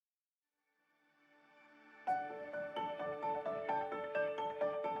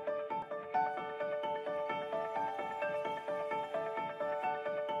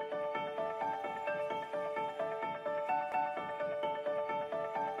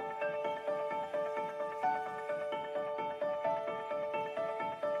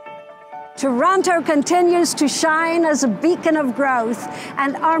Toronto continues to shine as a beacon of growth,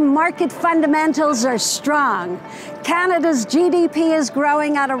 and our market fundamentals are strong. Canada's GDP is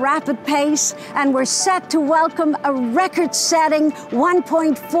growing at a rapid pace, and we're set to welcome a record-setting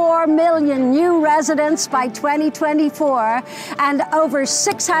 1.4 million new residents by 2024, and over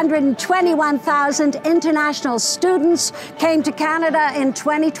 621,000 international students came to Canada in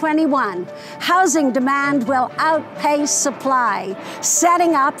 2021. Housing demand will outpace supply,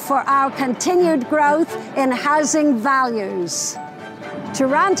 setting up for our continued growth in housing values.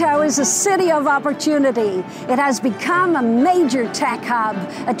 Toronto is a city of opportunity. It has become a major tech hub,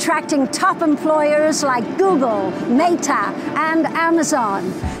 attracting top employers like Google, Meta, and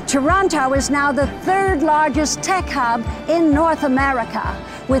Amazon. Toronto is now the third largest tech hub in North America,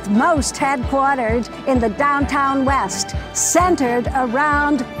 with most headquartered in the downtown west, centered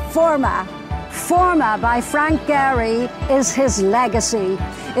around Forma. Forma by Frank Gehry is his legacy.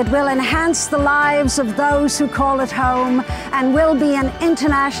 It will enhance the lives of those who call it home and will be an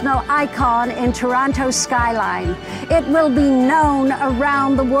international icon in Toronto's skyline. It will be known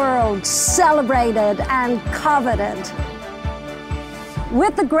around the world, celebrated and coveted.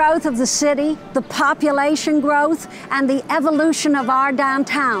 With the growth of the city, the population growth, and the evolution of our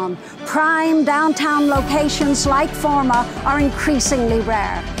downtown, prime downtown locations like Forma are increasingly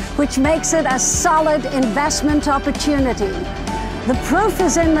rare, which makes it a solid investment opportunity. The proof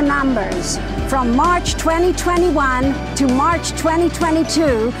is in the numbers. From March 2021 to March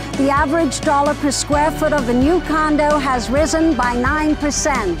 2022, the average dollar per square foot of a new condo has risen by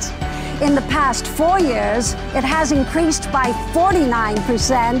 9%. In the past 4 years, it has increased by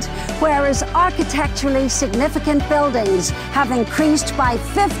 49%, whereas architecturally significant buildings have increased by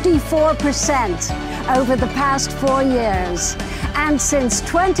 54% over the past 4 years. And since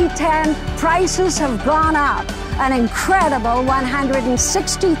 2010, prices have gone up an incredible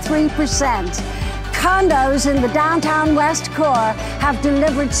 163%. Condos in the downtown West Core have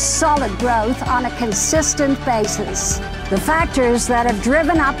delivered solid growth on a consistent basis. The factors that have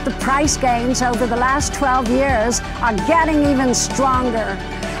driven up the price gains over the last 12 years are getting even stronger.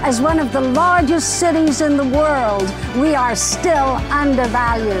 As one of the largest cities in the world, we are still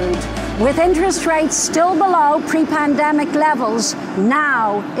undervalued. With interest rates still below pre-pandemic levels,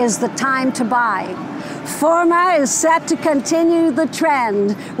 now is the time to buy. Forma is set to continue the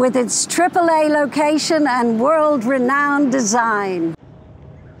trend with its AAA location and world-renowned design.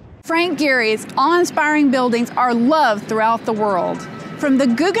 Frank Gehry's awe-inspiring buildings are loved throughout the world. From the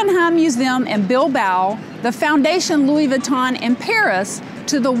Guggenheim Museum in Bilbao, the Foundation Louis Vuitton in Paris,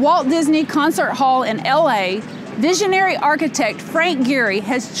 to the Walt Disney Concert Hall in LA, visionary architect Frank Gehry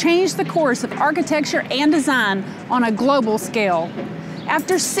has changed the course of architecture and design on a global scale.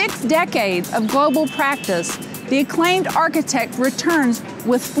 After 6 decades of global practice, the acclaimed architect returns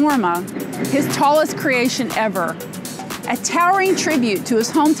with Forma, his tallest creation ever. A towering tribute to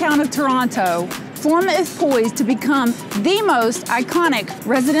his hometown of Toronto, Forma is poised to become the most iconic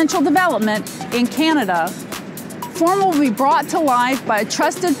residential development in Canada. Forma will be brought to life by a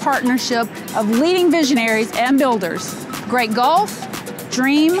trusted partnership of leading visionaries and builders: Great Gulf,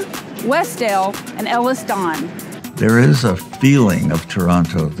 Dream, Westdale, and Ellis Don. There is a feeling of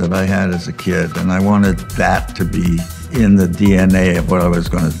Toronto that I had as a kid, and I wanted that to be in the DNA of what I was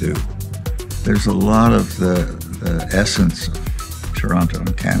going to do. There's a lot of the essence of Toronto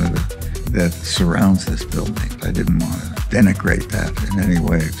and Canada that surrounds this building. I didn't want to denigrate that in any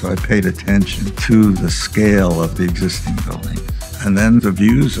way, so I paid attention to the scale of the existing building. And then the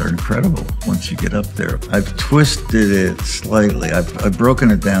views are incredible once you get up there. I've twisted it slightly. I've broken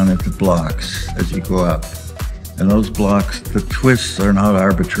it down into blocks as you go up. And those blocks, the twists are not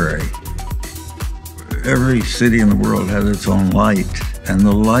arbitrary. Every city in the world has its own light, and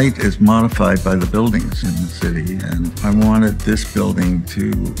the light is modified by the buildings in the city. And I wanted this building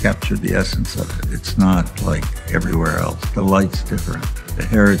to capture the essence of it. It's not like everywhere else. The light's different. The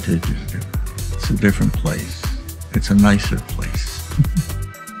heritage is different. It's a different place. It's a nicer place.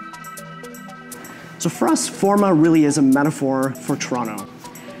 So for us, Forma really is a metaphor for Toronto.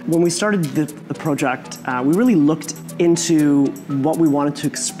 When we started the project, we really looked into what we wanted to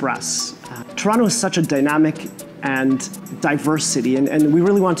express. Toronto is such a dynamic and diverse city, and we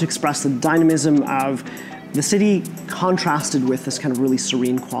really wanted to express the dynamism of the city contrasted with this kind of really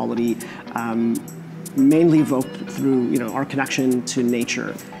serene quality, mainly evoked through our connection to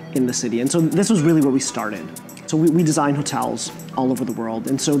nature in the city. And so this was really where we started. So we design hotels all over the world,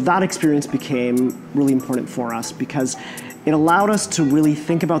 and so that experience became really important for us because it allowed us to really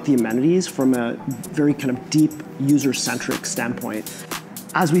think about the amenities from a very kind of deep user-centric standpoint.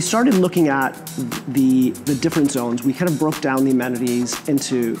 As we started looking at the different zones, we kind of broke down the amenities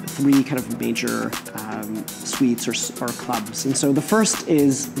into three kind of major suites or clubs. And so the first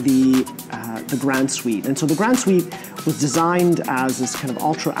is the Grand Suite. And so the Grand Suite was designed as this kind of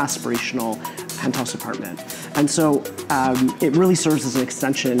ultra aspirational penthouse apartment. And so it really serves as an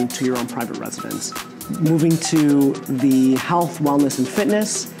extension to your own private residence. Moving to the health, wellness, and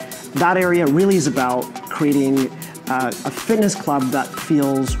fitness, that area really is about creating a fitness club that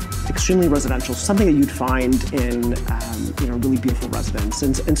feels extremely residential, something that you'd find in really beautiful residence.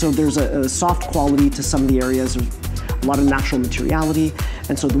 And so there's a soft quality to some of the areas. There's a lot of natural materiality.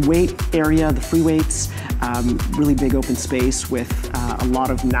 And so the weight area, the free weights, really big open space with a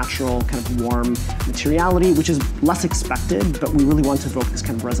lot of natural kind of warm materiality, which is less expected, but we really want to evoke this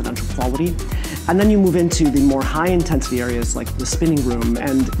kind of residential quality. And then you move into the more high intensity areas like the spinning room,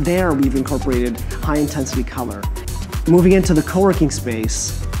 and there we've incorporated high intensity color. Moving into the co-working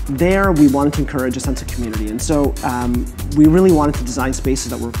space, there we wanted to encourage a sense of community. And so we really wanted to design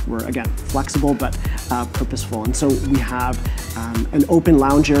spaces that were again, flexible but purposeful. And so we have an open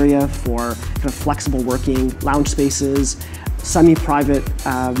lounge area for kind of flexible working, lounge spaces, semi-private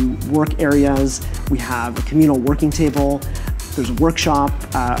work areas. We have a communal working table. There's a workshop,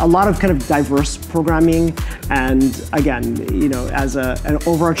 a lot of kind of diverse programming. And again, as an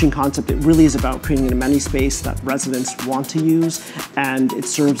overarching concept, it really is about creating an amenity space that residents want to use, and it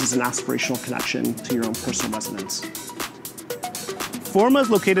serves as an aspirational connection to your own personal residence. Forma is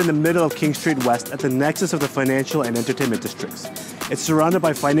located in the middle of King Street West at the nexus of the financial and entertainment districts. It's surrounded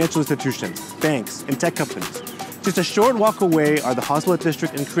by financial institutions, banks, and tech companies. Just a short walk away are the hospitality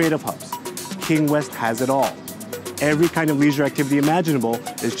district and creative hubs. King West has it all. Every kind of leisure activity imaginable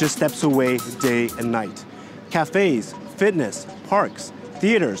is just steps away day and night. Cafes, fitness, parks,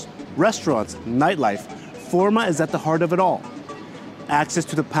 theaters, restaurants, nightlife, Forma is at the heart of it all. Access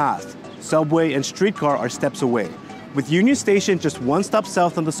to the path, subway, and streetcar are steps away, with Union Station just one stop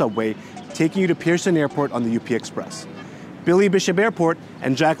south on the subway, taking you to Pearson Airport on the UP Express. Billy Bishop Airport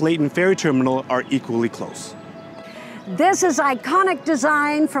and Jack Layton Ferry Terminal are equally close. This is iconic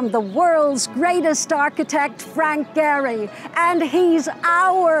design from the world's greatest architect, Frank Gehry, and he's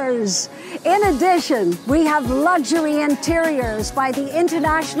ours. In addition, we have luxury interiors by the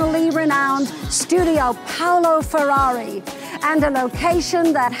internationally renowned studio Paolo Ferrari, and a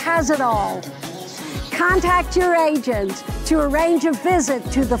location that has it all. Contact your agent to arrange a visit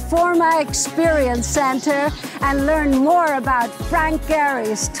to the Forma Experience Center and learn more about Frank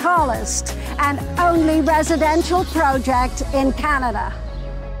Gehry's tallest and only residential project in Canada.